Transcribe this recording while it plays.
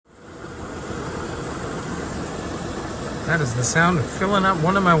That is the sound of filling up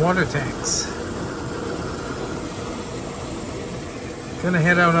one of my water tanks. Gonna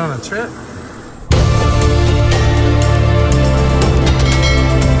head out on a trip.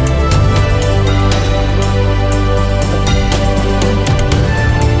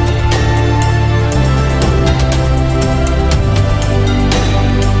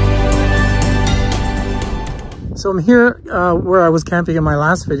 So I'm here where I was camping in my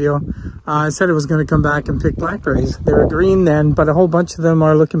last video. I said I was going to come back and pick blackberries. They were green then, but a whole bunch of them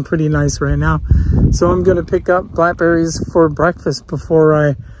are looking pretty nice right now. So I'm going to pick up blackberries for breakfast before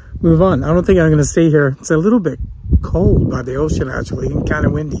I move on. I don't think I'm going to stay here. It's a little bit cold by the ocean actually, and kind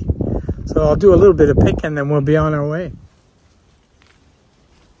of windy. So I'll do a little bit of picking and then we'll be on our way.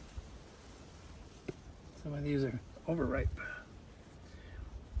 Some of these are overripe.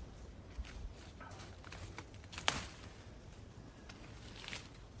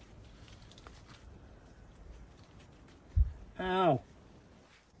 Ow.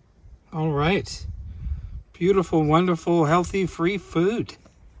 All right. Beautiful, wonderful, healthy, free food.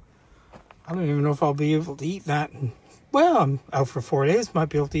 I don't even know if I'll be able to eat that. Well, I'm out for 4 days. Might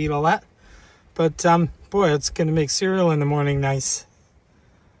be able to eat all that. But, boy, it's going to make cereal in the morning nice.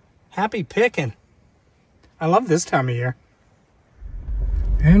 Happy picking. I love this time of year.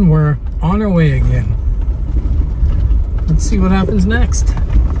 And we're on our way again. Let's see what happens next.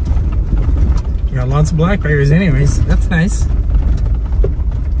 We got lots of blackberries anyways. That's nice.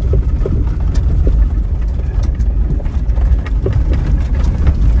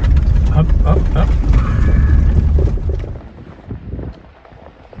 Up, up, up.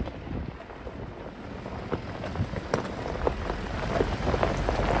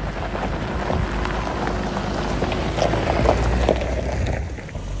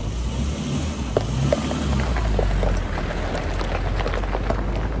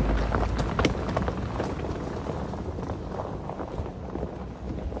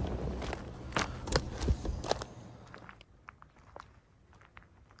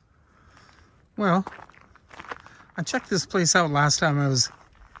 Well, I checked this place out last time I was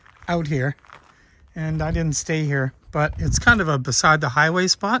out here, and I didn't stay here, but it's kind of a beside the highway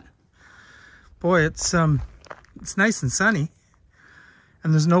spot. Boy, it's nice and sunny,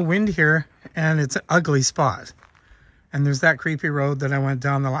 and there's no wind here, and it's an ugly spot. And there's that creepy road that I went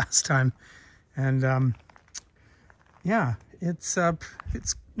down the last time, and yeah, it's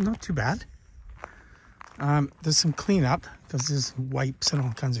not too bad. There's some cleanup because there's wipes and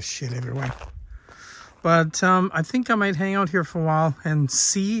all kinds of shit everywhere. But I think I might hang out here for a while and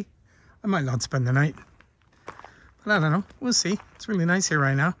see. I might not spend the night. But I don't know. We'll see. It's really nice here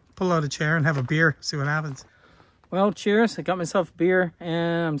right now. Pull out a chair and have a beer. See what happens. Well, cheers. I got myself a beer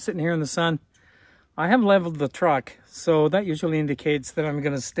and I'm sitting here in the sun. I have leveled the truck. So that usually indicates that I'm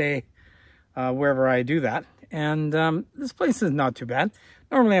going to stay wherever I do that. And this place is not too bad.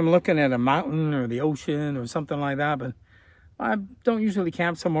 Normally I'm looking at a mountain or the ocean or something like that. But I don't usually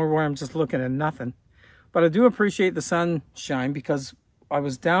camp somewhere where I'm just looking at nothing. But I do appreciate the sunshine because I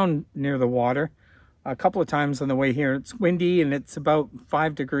was down near the water a couple of times on the way here. It's windy and it's about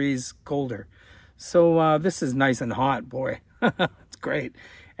 5 degrees colder. So this is nice and hot, boy. It's great.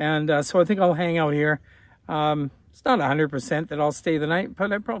 And so I think I'll hang out here. It's not 100% that I'll stay the night,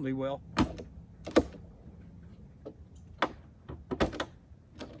 but I probably will.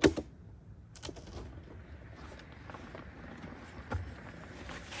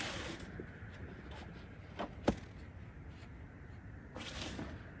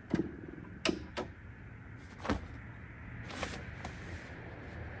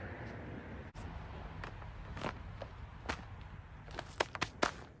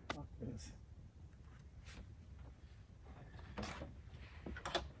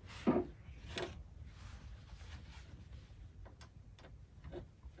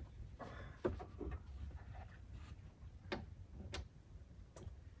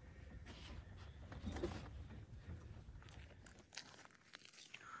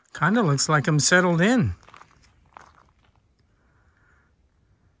 Kind of looks like I'm settled in.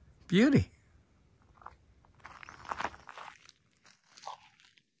 Beauty.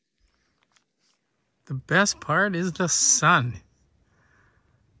 The best part is the sun.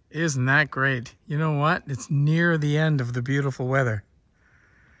 Isn't that great? You know what? It's near the end of the beautiful weather.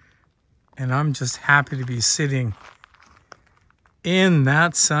 And I'm just happy to be sitting in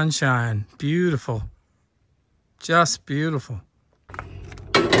that sunshine. Beautiful. Just beautiful.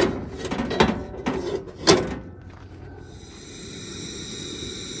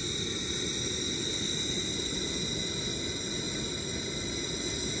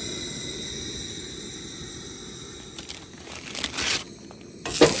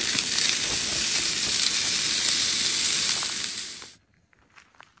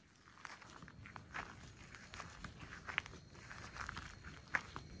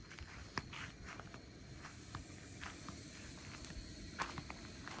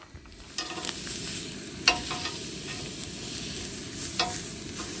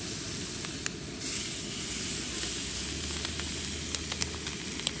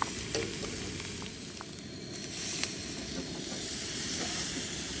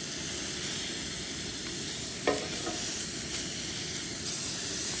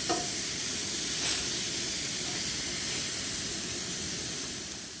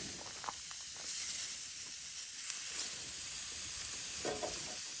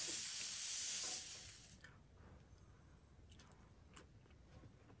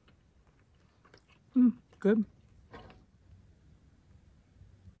 Good.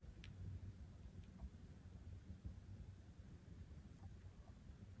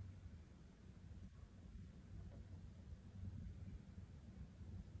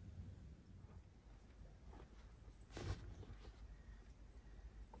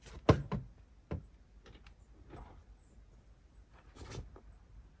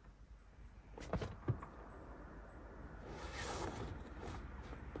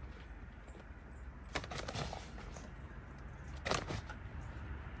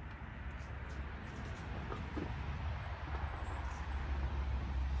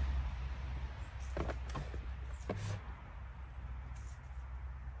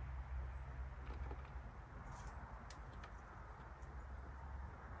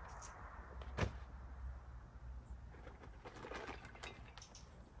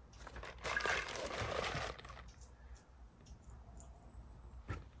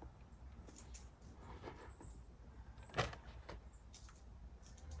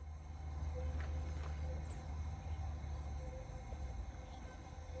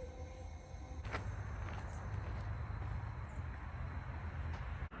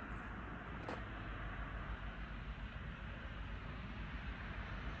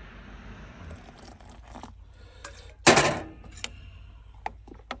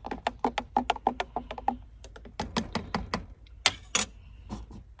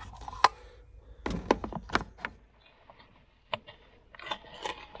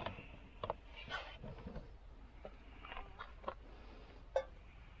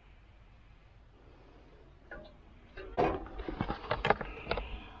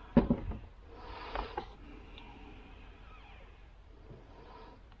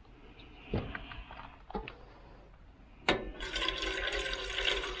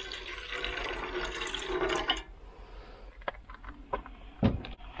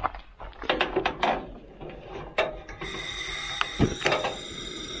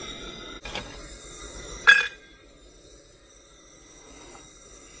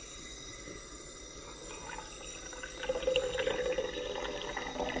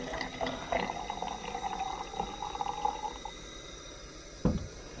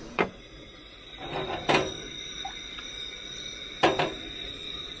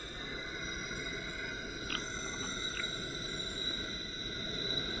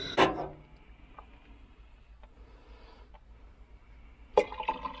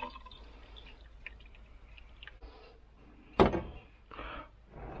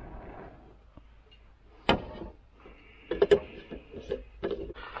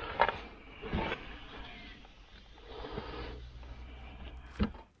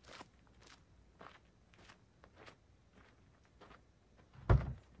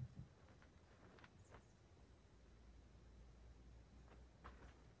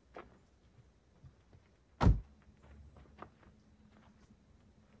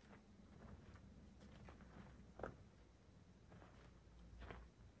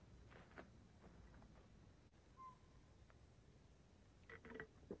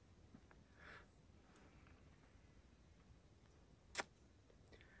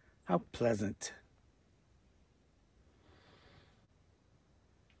 How pleasant.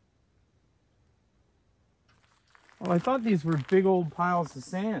 Well, I thought these were big old piles of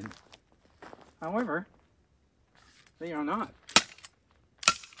sand. However, they are not.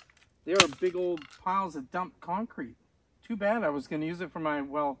 They are big old piles of dumped concrete. Too bad. I was going to use it for my,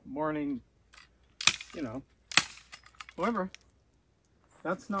 well, morning, you know. However,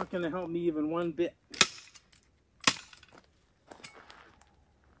 that's not going to help me even one bit.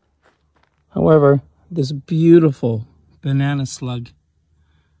 However, this beautiful banana slug,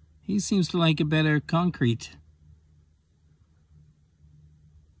 he seems to like a better concrete.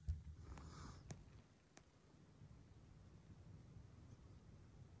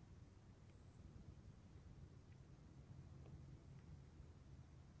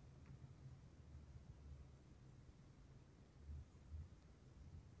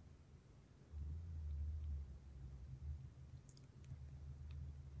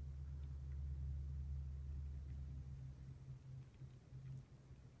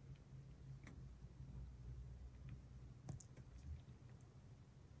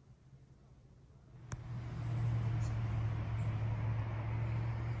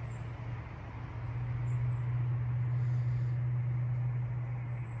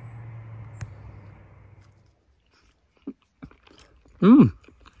 Mmm.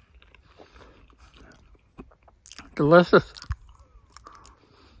 Delicious.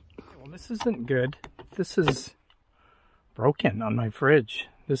 Well, this isn't good. This is broken on my fridge.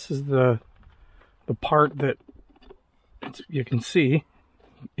 This is the part that you can see,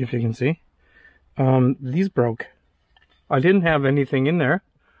 if you can see. these broke. I didn't have anything in there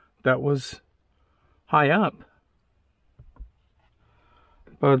that was high up.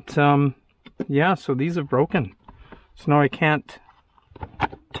 But, yeah, so these have broken. So now I can't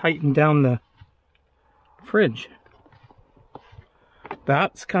tighten down the fridge.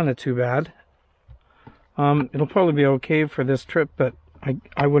 That's kind of too bad. It'll probably be okay for this trip, but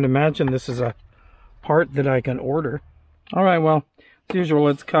I would imagine this is a part that I can order. All right, well, as usual,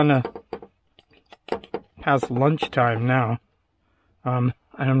 it's kind of past lunchtime now. And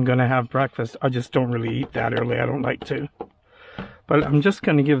I'm going to have breakfast. I just don't really eat that early. I don't like to. But I'm just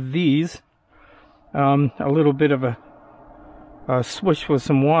going to give these a little bit of a swish with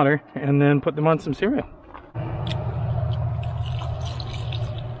some water and then put them on some cereal.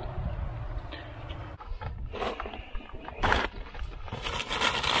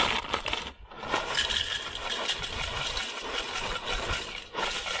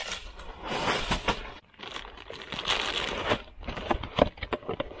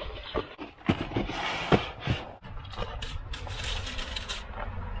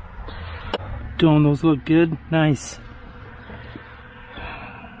 Don't those look good? Nice.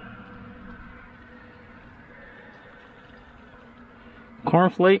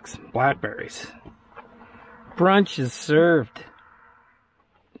 Cornflakes, blackberries. Brunch is served.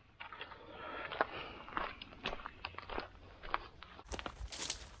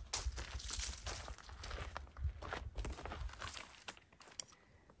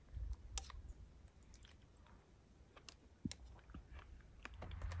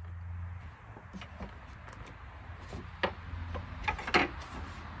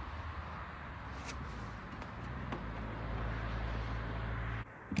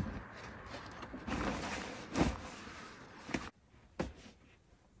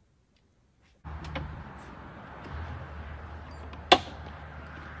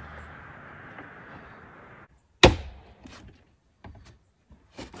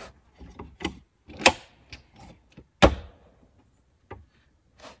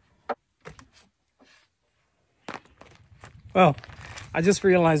 Well, I just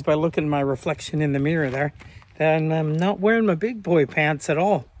realized by looking at my reflection in the mirror there that I'm not wearing my big boy pants at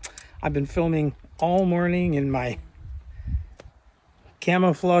all. I've been filming all morning in my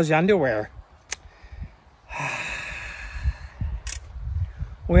camouflage underwear.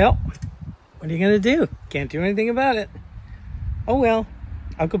 Well, what are you going to do? Can't do anything about it. Oh well,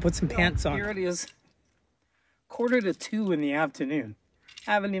 I could put some pants on. Here it is. 1:45 in the afternoon.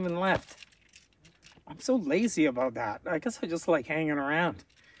 I haven't even left. I'm so lazy about that. I guess I just like hanging around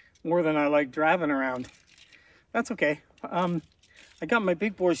more than I like driving around. That's okay. I got my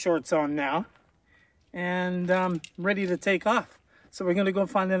big boy shorts on now and ready to take off. So we're going to go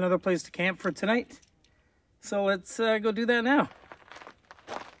find another place to camp for tonight. So let's go do that now.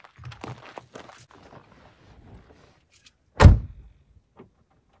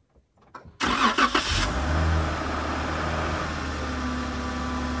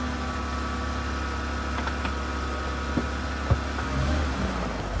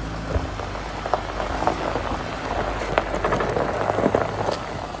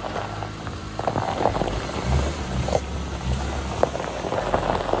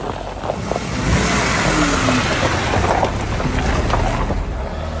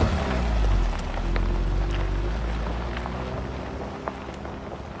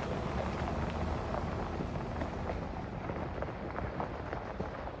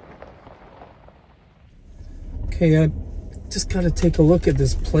 Okay, I just got to take a look at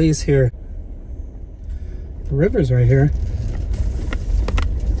this place here. The river's right here.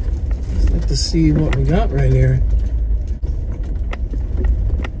 Just like to see what we got right here.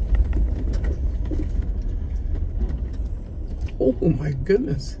 Oh my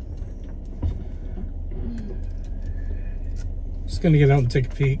goodness. Just gonna get out and take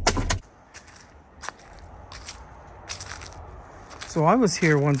a peek. So I was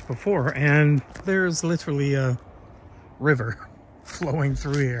here once before and there's literally a river flowing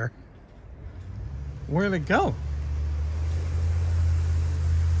through here. Where'd it go?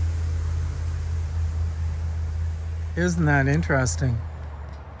 Isn't that interesting?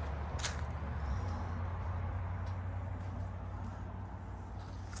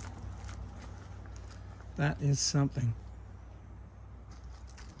 That is something.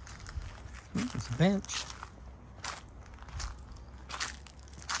 Oh, there's a bench.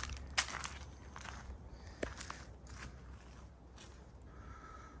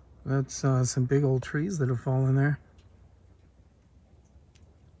 That's some big old trees that have fallen there.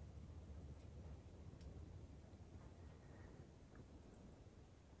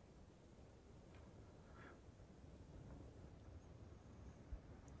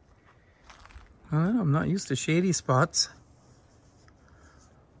 I don't know, I'm not used to shady spots.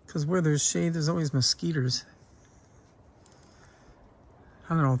 Because where there's shade, there's always mosquitoes.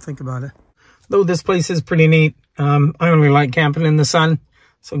 I don't know, think about it. Though this place is pretty neat. I only like camping in the sun,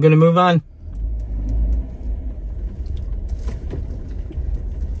 so I'm gonna move on.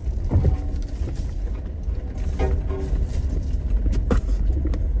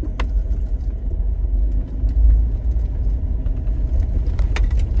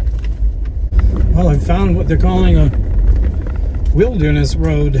 Well, I found what they're calling a wilderness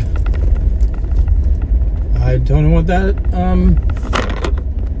road. I don't know what that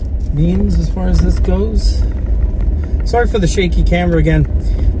means as far as this goes. Sorry for the shaky camera again.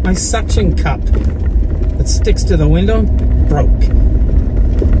 My suction cup that sticks to the window broke.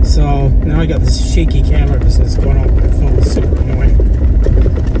 So now I got this shaky camera business going on with my phone. It's super annoying.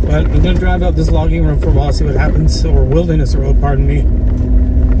 But I'm going to drive out this logging road for a while, see what happens, or wilderness road, pardon me.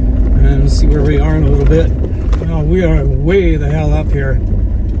 And see where we are in a little bit. Now, we are way the hell up here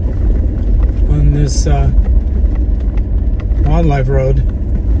on this wildlife road,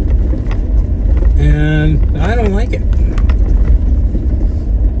 and I don't like it.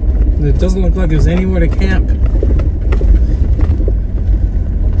 It doesn't look like there's anywhere to camp.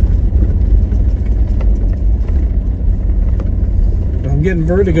 I'm getting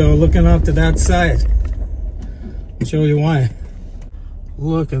vertigo looking off to that side. I'll show you why.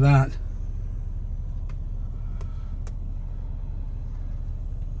 Look at that.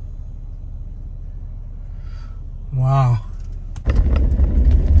 Wow.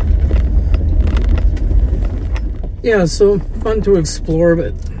 Yeah, so fun to explore,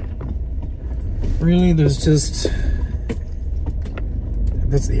 but really there's just,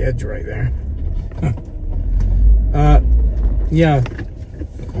 that's the edge right there. Huh. Yeah,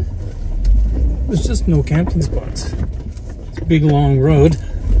 there's just no camping spots. It's a big long road.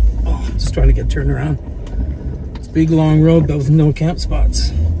 Oh, just trying to get turned around. It's a big long road, but with no camp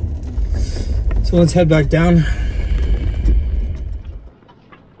spots. So let's head back down.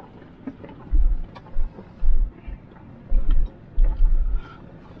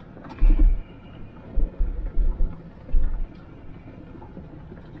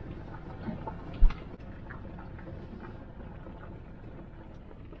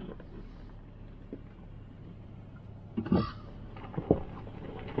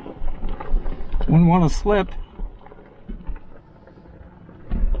 Wouldn't want to slip.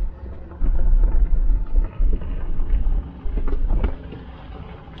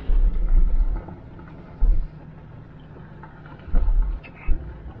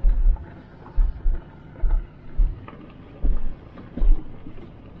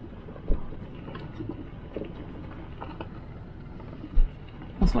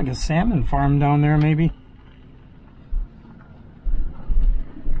 Looks like a salmon farm down there, maybe.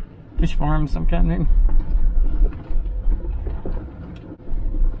 Fish farm, some kind of thing.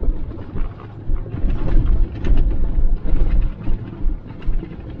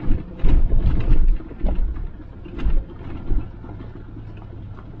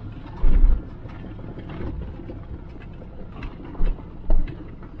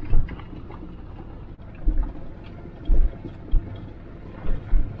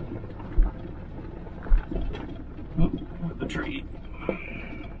 Oh, the tree.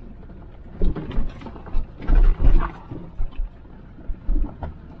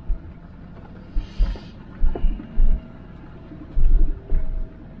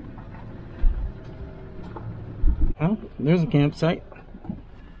 Well, there's a campsite.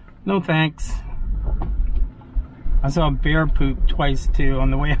 No thanks. I saw a bear poop twice too on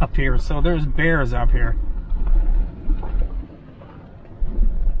the way up here, so there's bears up here.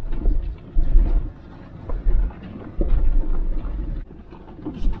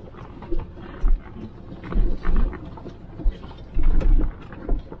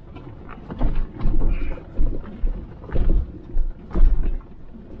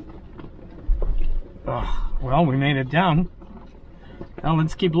 Well, we made it down. Now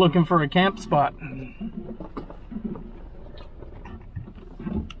let's keep looking for a camp spot.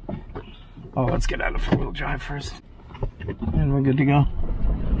 Oh, let's get out of four-wheel drive first. And we're good to go.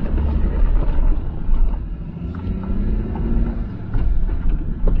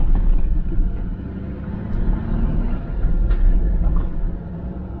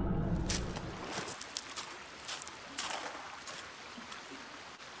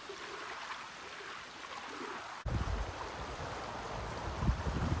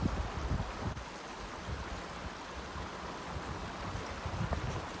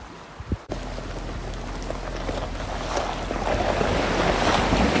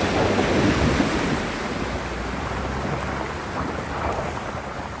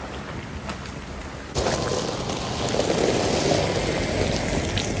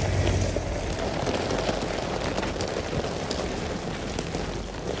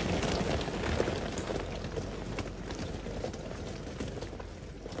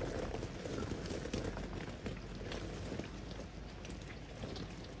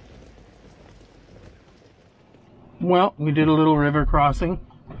 Well, we did a little river crossing,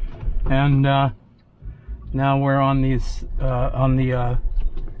 and now we're on these on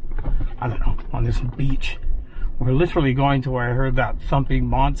this beach. We're literally going to where I heard that thumping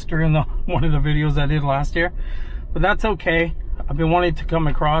monster in one of the videos I did last year, but that's okay. I've been wanting to come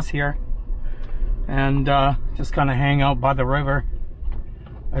across here and just kind of hang out by the river.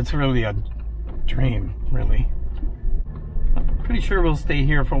 It's really a dream, really. I'm pretty sure we'll stay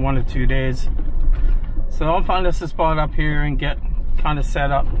here for 1 or 2 days. So I'll find us a spot up here and get kind of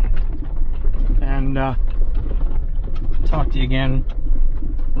set up, and talk to you again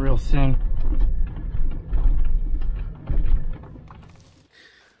real soon.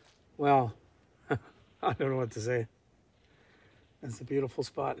 Well, I don't know what to say. That's a beautiful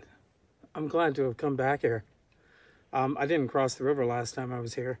spot. I'm glad to have come back here. I didn't cross the river last time I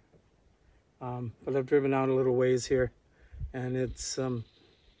was here, but I've driven out a little ways here, and it's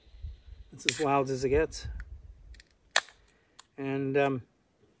as wild as it gets. And I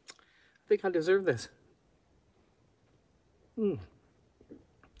think I deserve this.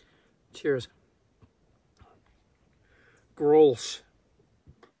 Cheers. Grolsch.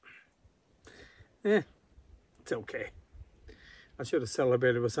 It's okay. I should have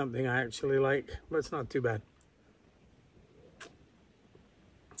celebrated with something I actually like, but it's not too bad.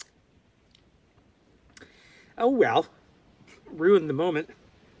 Oh well, ruined the moment.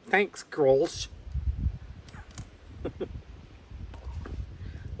 Thanks, Grolsch.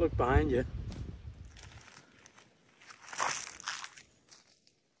 Look behind you.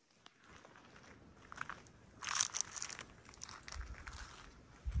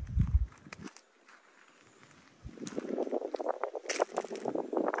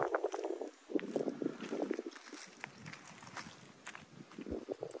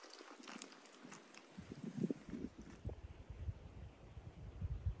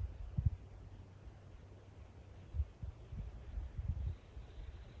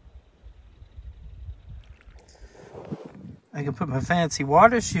 I can put my fancy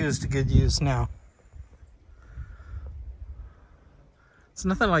water shoes to good use now. It's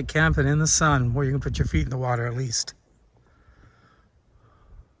nothing like camping in the sun where you can put your feet in the water at least.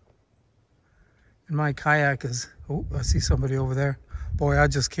 And my kayak is... Oh, I see somebody over there. Boy, I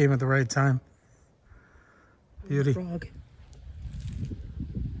just came at the right time. Beauty. Frog.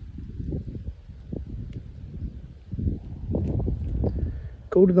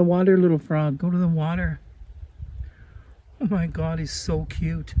 Go to the water, little frog. Go to the water. Oh my God, he's so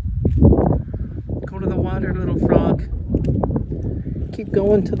cute. Go to the water, little frog. Keep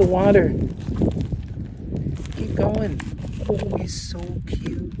going to the water. Keep going. Oh, he's so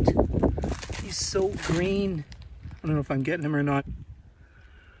cute. He's so green. I don't know if I'm getting him or not.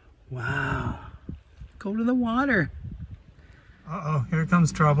 Wow. Go to the water. Uh-oh, here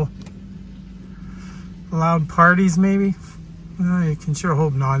comes trouble. Loud parties, maybe? Well, you can sure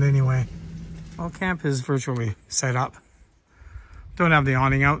hope not anyway. Well, camp is virtually set up. Don't have the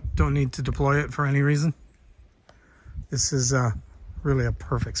awning out. Don't need to deploy it for any reason. This is really a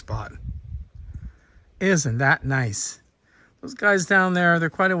perfect spot. Isn't that nice? Those guys down there, they're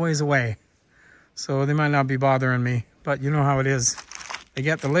quite a ways away, so they might not be bothering me, but you know how it is. They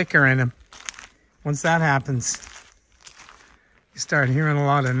get the liquor in them. Once that happens, you start hearing a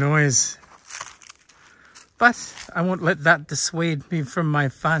lot of noise. But I won't let that dissuade me from my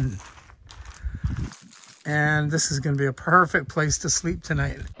fun. And this is going to be a perfect place to sleep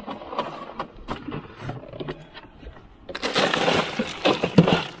tonight.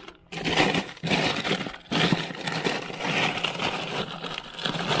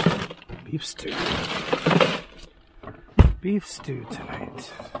 Beef stew. Beef stew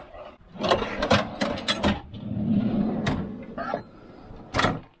tonight.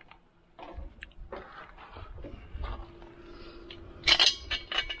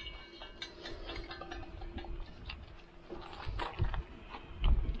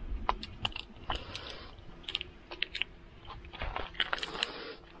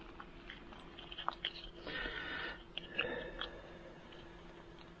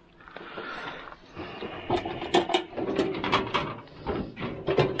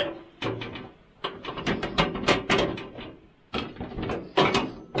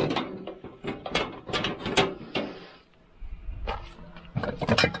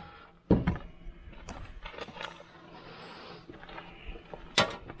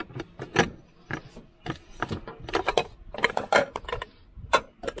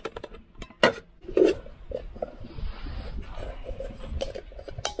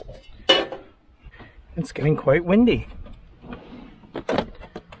 It's getting quite windy.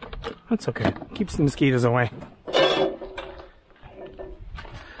 That's okay. Keeps the mosquitoes away.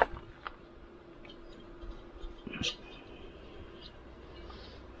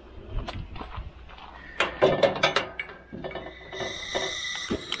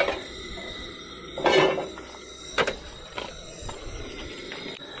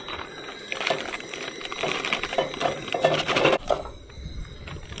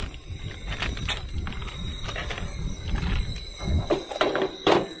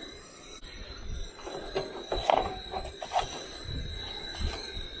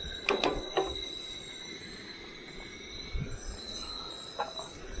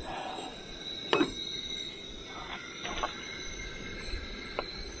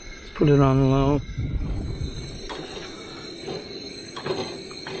 Put it on low.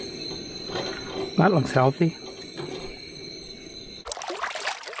 That looks healthy.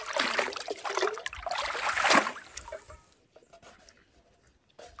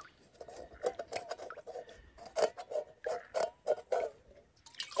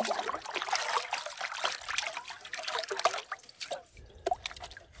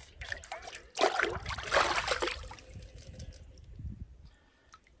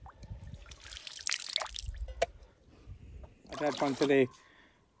 I've had fun today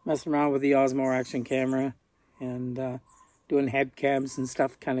messing around with the Osmo action camera and doing head cams and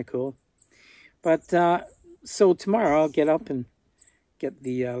stuff, kind of cool. But so tomorrow I'll get up and get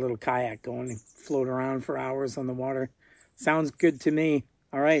the little kayak going and float around for hours on the water. Sounds good to me.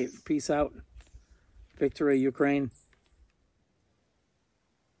 All right, peace out. Victory, Ukraine.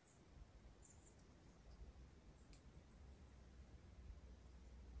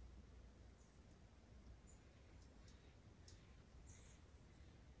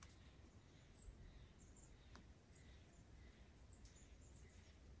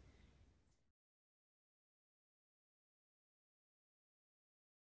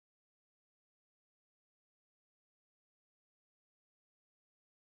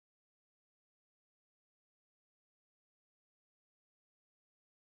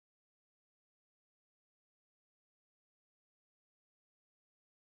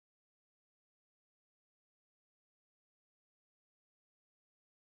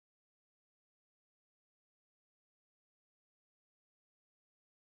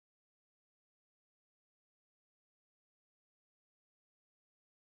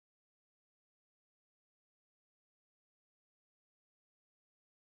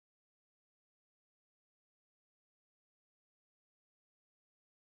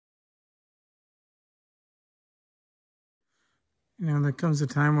 You know, there comes a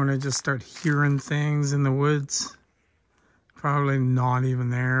time when I just start hearing things in the woods. Probably not even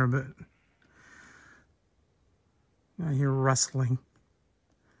there, but I hear rustling.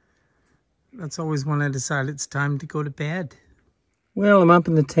 That's always when I decide it's time to go to bed. Well, I'm up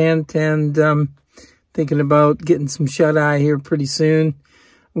in the tent and thinking about getting some shut-eye here pretty soon.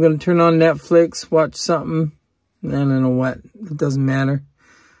 I'm going to turn on Netflix, watch something. I don't know what. It doesn't matter.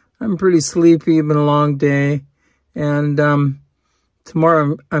 I'm pretty sleepy. It's been a long day. And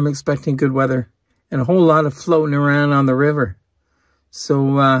tomorrow I'm expecting good weather and a whole lot of floating around on the river.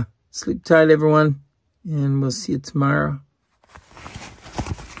 So sleep tight, everyone, and we'll see you tomorrow.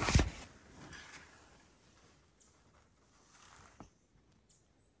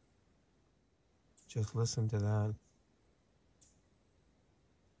 Just listen to that.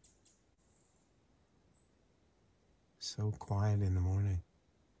 So quiet in the morning.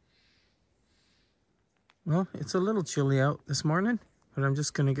 Well, it's a little chilly out this morning, but I'm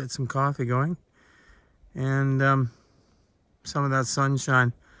just going to get some coffee going. And some of that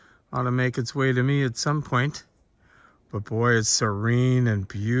sunshine ought to make its way to me at some point. But boy, it's serene and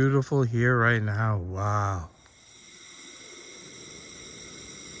beautiful here right now. Wow.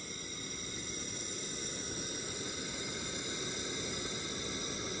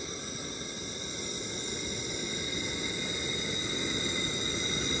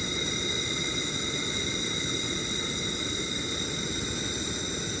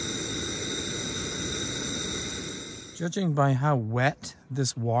 Judging by how wet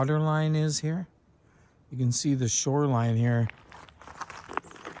this water line is here, you can see the shoreline here.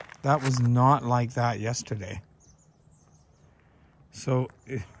 That was not like that yesterday. So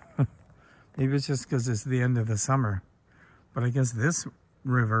maybe it's just because it's the end of the summer. But I guess this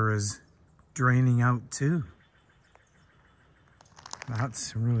river is draining out too.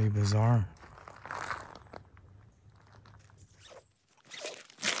 That's really bizarre.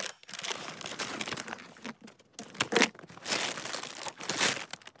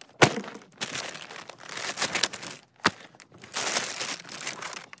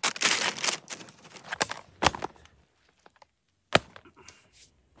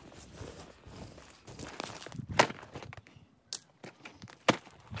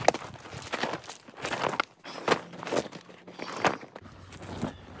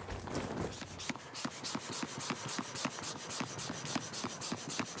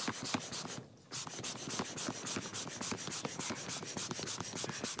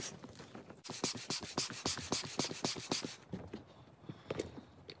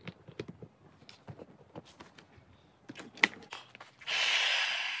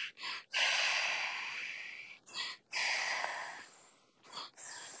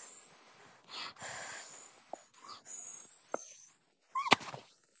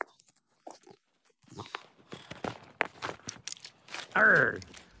 Arr,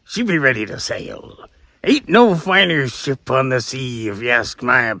 she be ready to sail. Ain't no finer ship on the sea, if you ask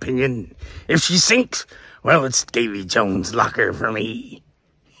my opinion. If she sinks, well, it's Davy Jones' locker for me.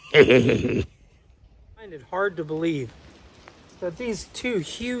 I find it hard to believe that these two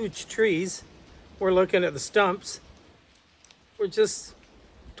huge trees, we're looking at the stumps, were just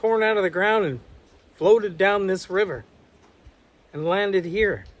torn out of the ground and floated down this river and landed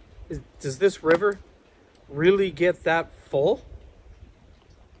here. Does this river really get that full?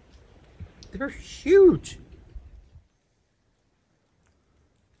 They're huge.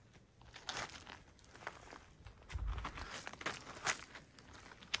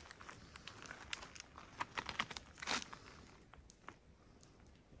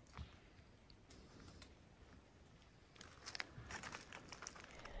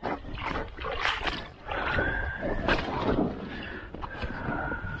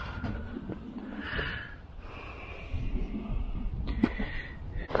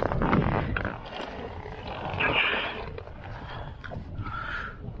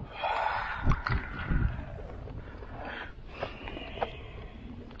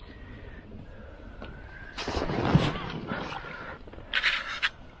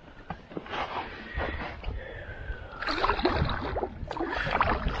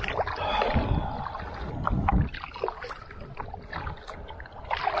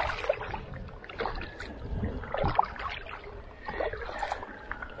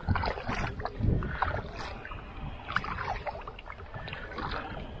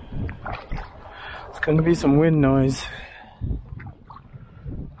 Going to be some wind noise,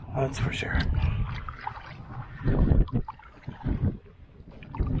 that's for sure.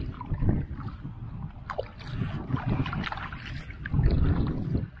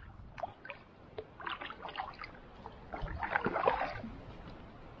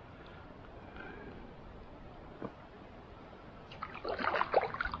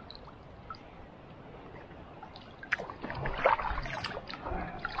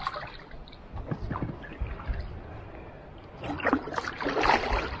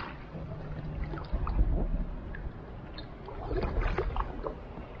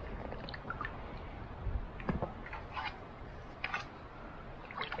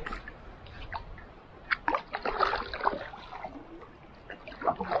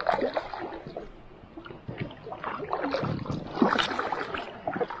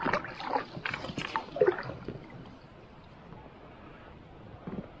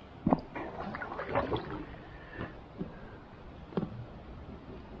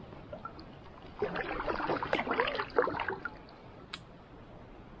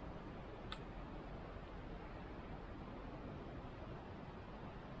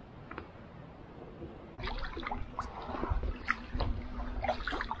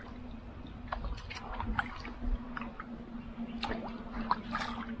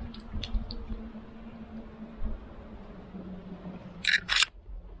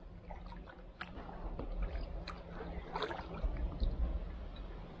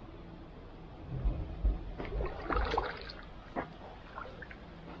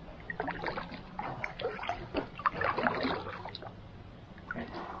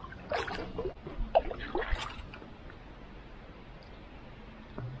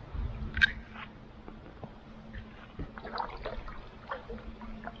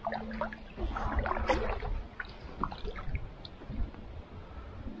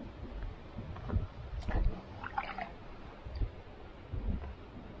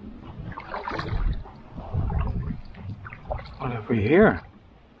 What have we here?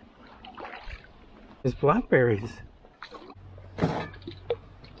 It's blackberries.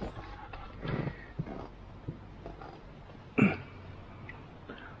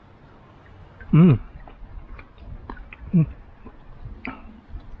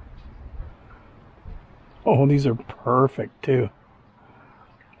 Oh, these are perfect too.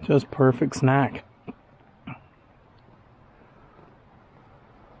 Just perfect snack.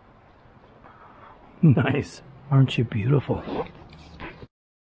 Nice. Aren't you beautiful?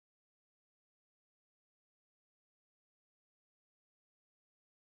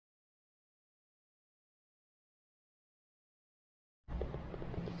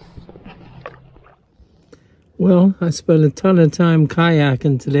 Well, I spent a ton of time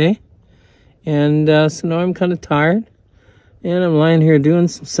kayaking today, and so now I'm kind of tired, and I'm lying here doing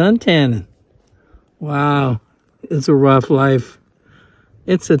some sun tanning. Wow, it's a rough life.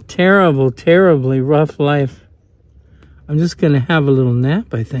 It's a terrible, terribly rough life. I'm just going to have a little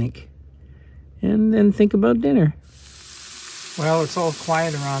nap, I think, and then think about dinner. Well, it's all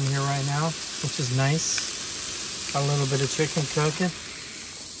quiet around here right now, which is nice. Got a little bit of chicken cooking.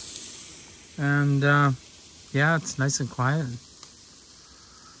 And, yeah, it's nice and quiet.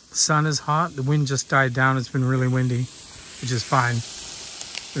 The sun is hot. The wind just died down. It's been really windy, which is fine.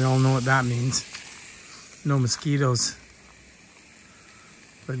 We all know what that means. No mosquitoes.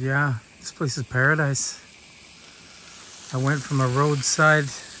 But yeah, this place is paradise. I went from a roadside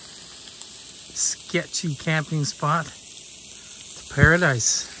sketchy camping spot to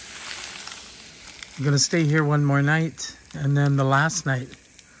paradise. I'm gonna stay here one more night, and then the last night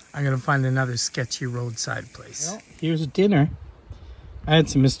I'm gonna find another sketchy roadside place. Well, here's dinner. I had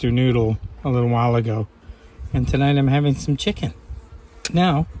some Mr. Noodle a little while ago, and tonight I'm having some chicken.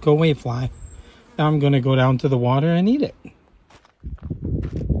 Now, go away, fly. Now I'm gonna go down to the water and eat it.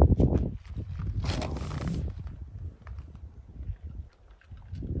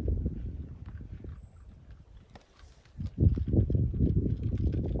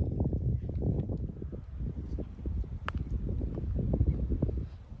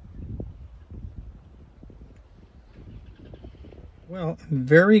 Well, I'm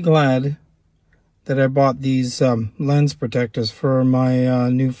very glad that I bought these lens protectors for my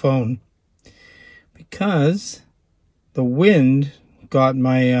new phone, because the wind got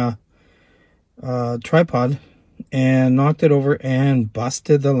my tripod and knocked it over and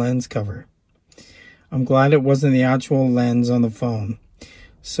busted the lens cover. I'm glad it wasn't the actual lens on the phone.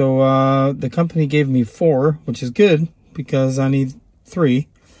 So the company gave me 4, which is good because I need 3.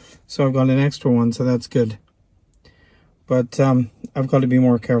 So I've got an extra one, so that's good. But I've got to be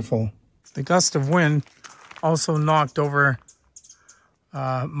more careful. The gust of wind also knocked over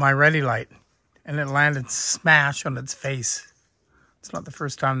my ready light, and it landed smash on its face. It's not the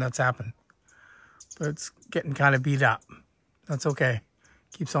first time that's happened, but it's getting kind of beat up. That's okay.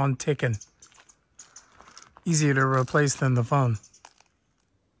 Keeps on ticking. Easier to replace than the phone.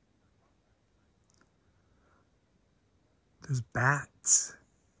 There's bats.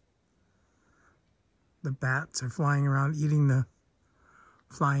 The bats are flying around eating the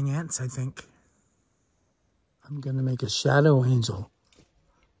flying ants, I think. I'm gonna make a shadow angel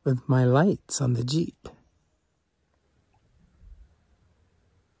with my lights on the Jeep.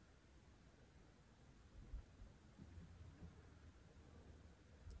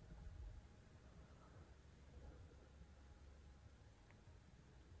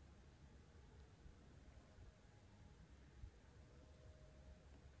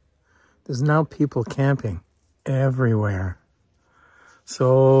 There's now people camping everywhere.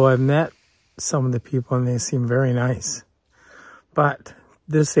 So I've met some of the people and they seem very nice. But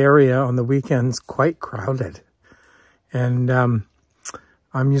this area on the weekend's quite crowded. And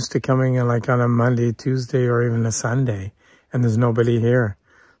I'm used to coming in like on a Monday, Tuesday, or even a Sunday, and there's nobody here.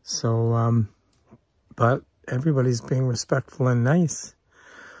 So, but everybody's being respectful and nice.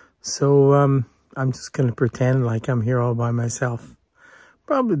 So I'm just going to pretend like I'm here all by myself.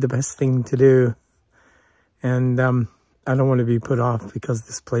 Probably the best thing to do. And I don't want to be put off because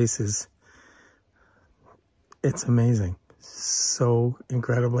this place it's amazing. So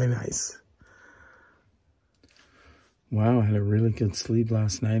incredibly nice. Wow, I had a really good sleep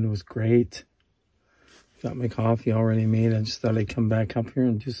last night. It was great. Got my coffee already made. I just thought I'd come back up here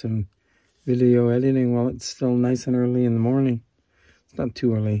and do some video editing while it's still nice and early in the morning. It's not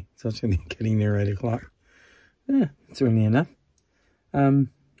too early. It's actually getting near 8 o'clock. Yeah, it's early enough.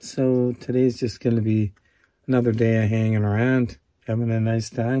 So today's just going to be another day of hanging around, having a nice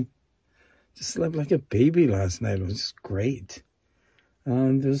time. Just slept like a baby last night. It was great.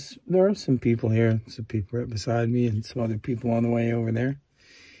 There are some people here. Some people right beside me and some other people on the way over there.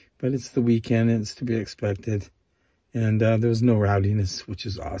 But it's the weekend. And it's to be expected. And there's no rowdiness, which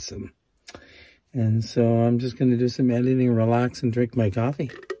is awesome. And so I'm just going to do some editing, relax, and drink my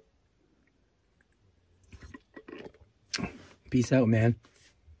coffee. Peace out, man.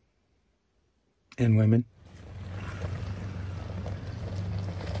 And women.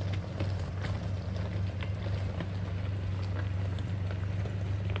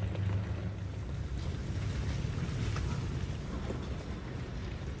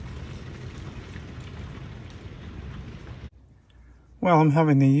 Well, I'm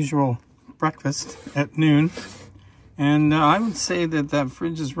having the usual breakfast at noon, and I would say that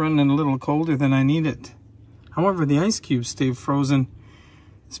fridge is running a little colder than I need it. However, the ice cubes stay frozen.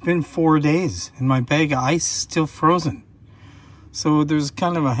 It's been 4 days, and my bag of ice is still frozen. So there's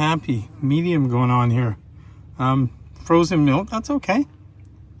kind of a happy medium going on here. Frozen milk, that's okay.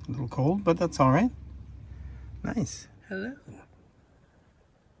 A little cold, but that's all right. Nice. Hello.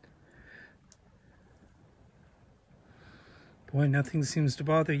 Boy, nothing seems to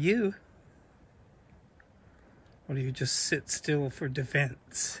bother you. Or do you just sit still for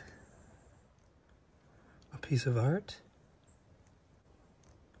defense? A piece of art?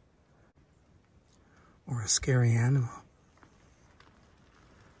 Or a scary animal?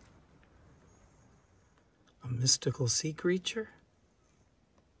 mystical sea creature.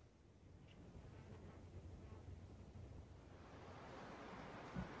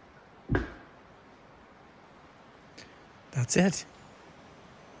 That's it.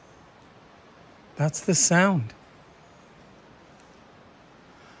 That's the sound.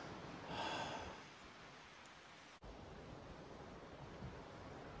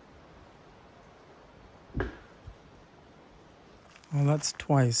 Well, that's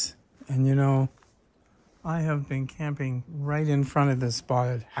twice. And you know, I have been camping right in front of this spot.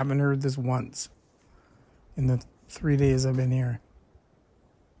 I haven't heard this once in the 3 days I've been here.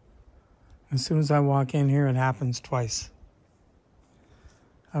 As soon as I walk in here, it happens twice.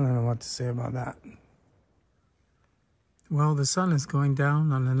 I don't know what to say about that. Well, the sun is going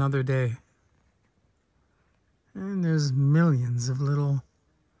down on another day. And there's millions of little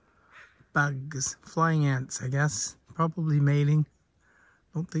bugs, flying ants, I guess, probably mating.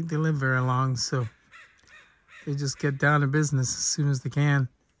 Don't think they live very long, so they just get down to business as soon as they can.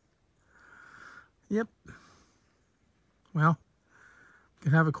 Yep. Well, you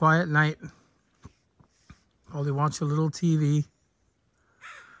can have a quiet night. Probably watch a little TV,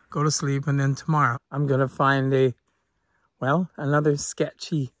 go to sleep, and then tomorrow I'm gonna find another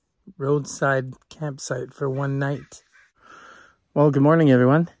sketchy roadside campsite for one night. Well, good morning,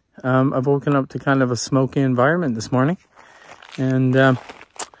 everyone. I've woken up to kind of a smoky environment this morning, and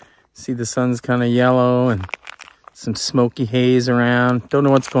see the sun's kind of yellow and some smoky haze around. Don't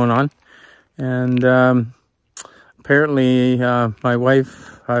know what's going on. And apparently my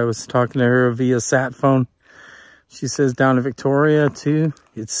wife, I was talking to her via sat phone. She says down in Victoria too,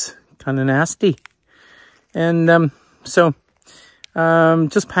 it's kind of nasty. And so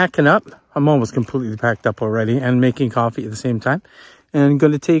just packing up. I'm almost completely packed up already and making coffee at the same time. And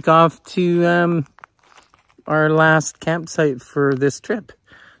going to take off to our last campsite for this trip.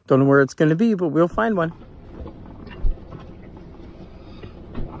 Don't know where it's going to be, but we'll find one.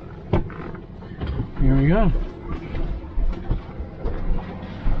 Here we go.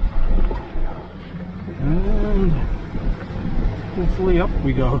 And hopefully up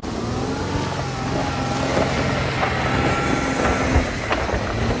we go.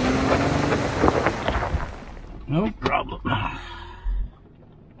 No problem.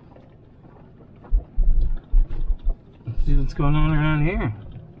 Let's see what's going on around here.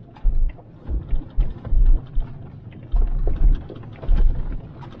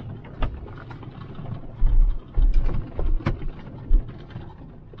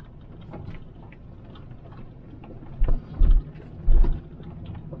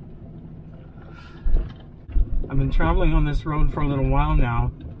 I've been traveling on this road for a little while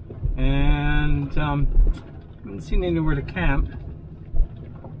now, and haven't seen anywhere to camp.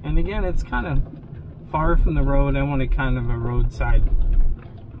 And again, it's kind of far from the road. I wanted kind of a roadside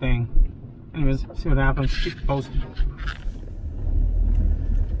thing. Anyways, see what happens. Keep posted.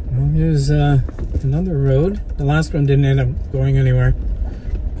 Well, here's another road. The last one didn't end up going anywhere.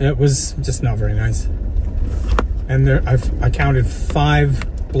 It was just not very nice. And there, I counted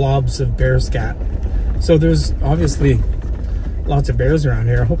 5 blobs of bear scat. So there's obviously lots of bears around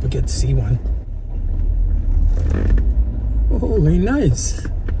here. I hope we get to see one. Holy nice.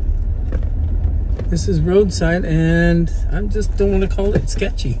 This is roadside, and I just don't want to call it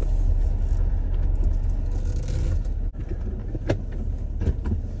sketchy.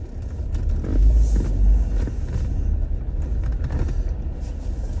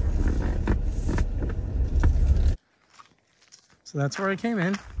 So that's where I came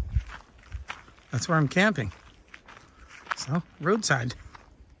in. That's where I'm camping. So, roadside.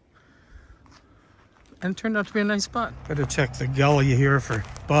 And it turned out to be a nice spot. Gotta check the gully here for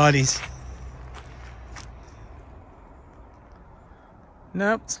bodies.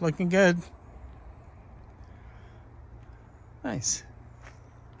 Nope, it's looking good. Nice.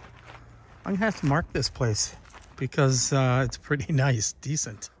 I'm gonna have to mark this place because it's pretty nice,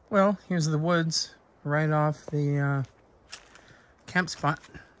 decent. Well, here's the woods right off the camp spot.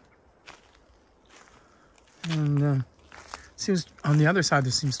 And seems on the other side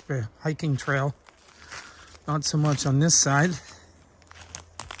there seems to be a hiking trail. Not so much on this side,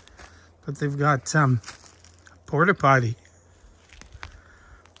 but they've got porta potty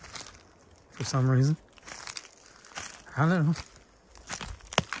for some reason. I don't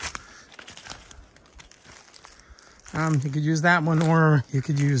know. You could use that one, or you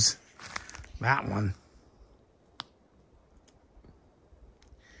could use that one.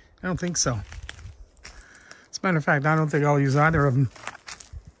 I don't think so. As a matter of fact, I don't think I'll use either of them.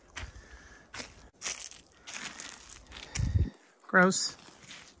 Gross.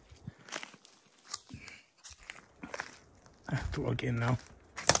 I have to look in now.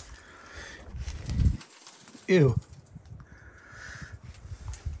 Ew.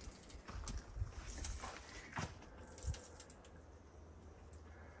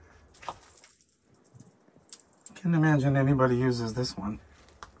 Can't imagine anybody uses this one.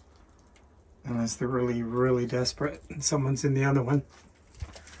 Unless they're really, really desperate and someone's in the other one.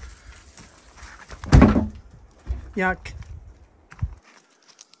 Yuck.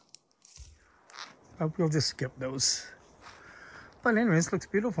 But we'll just skip those. But anyways, looks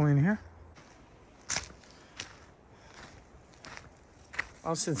beautiful in here.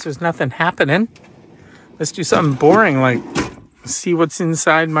 Well, since there's nothing happening, let's do something boring, like see what's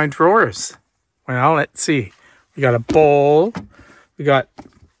inside my drawers. Well, let's see. We got a bowl. We got a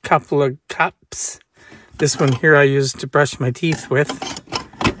couple of cups. This one here I use to brush my teeth with.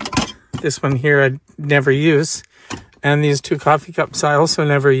 This one here I never use. And these 2 coffee cups I also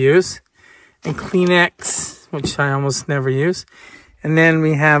never use. And Kleenex, which I almost never use. And then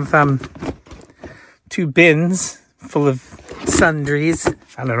we have 2 bins full of sundries.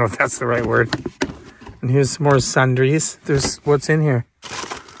 I don't know if that's the right word. And here's some more sundries. There's what's in here.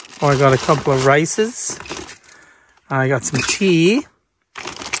 Oh, I got a couple of rices. I got some tea.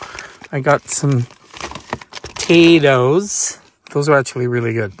 I got some potatoes. Those are actually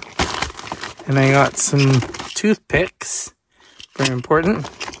really good. And I got some toothpicks. Very important.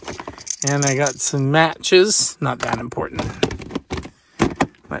 And I got some matches. Not that important.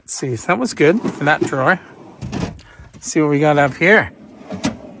 Let's see. That was good for that drawer. Let's see what we got up here.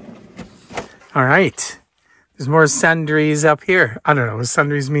 All right. There's more sundries up here. I don't know. Does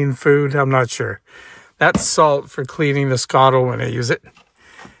sundries mean food? I'm not sure. That's salt for cleaning the scuttle when I use it.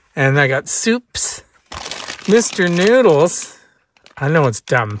 And I got soups. Mr. Noodles. I know it's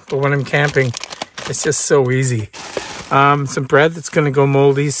dumb, but when I'm camping, it's just so easy. Some bread that's going to go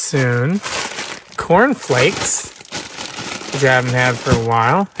moldy soon. Cornflakes, which I haven't had for a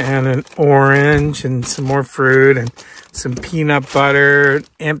while. And an orange and some more fruit and some peanut butter,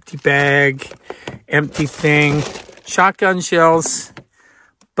 empty bag, empty thing, shotgun shells,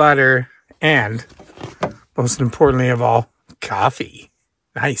 butter, and most importantly of all, coffee.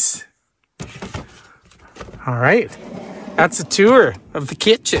 Nice. All right. That's a tour of the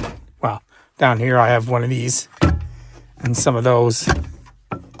kitchen. Well, down here I have one of these and some of those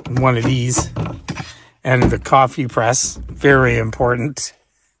and one of these and the coffee press. Very important.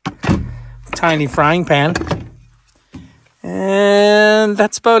 Tiny frying pan. And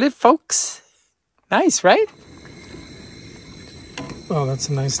that's about it, folks. Nice, right? Well, that's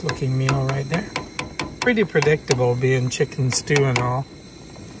a nice looking meal right there. Pretty predictable being chicken stew and all.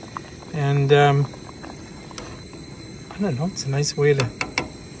 And I don't know, it's a nice way to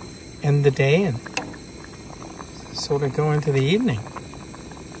end the day and sort of go into the evening.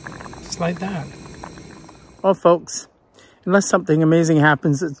 Just like that. Well, folks, unless something amazing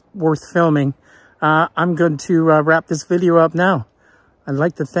happens that's worth filming, I'm going to wrap this video up now. I'd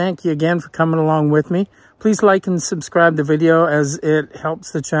like to thank you again for coming along with me. Please like and subscribe the video as it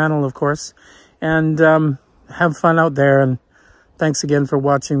helps the channel, of course. And have fun out there. And thanks again for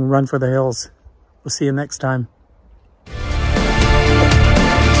watching Run for the Hills. We'll see you next time.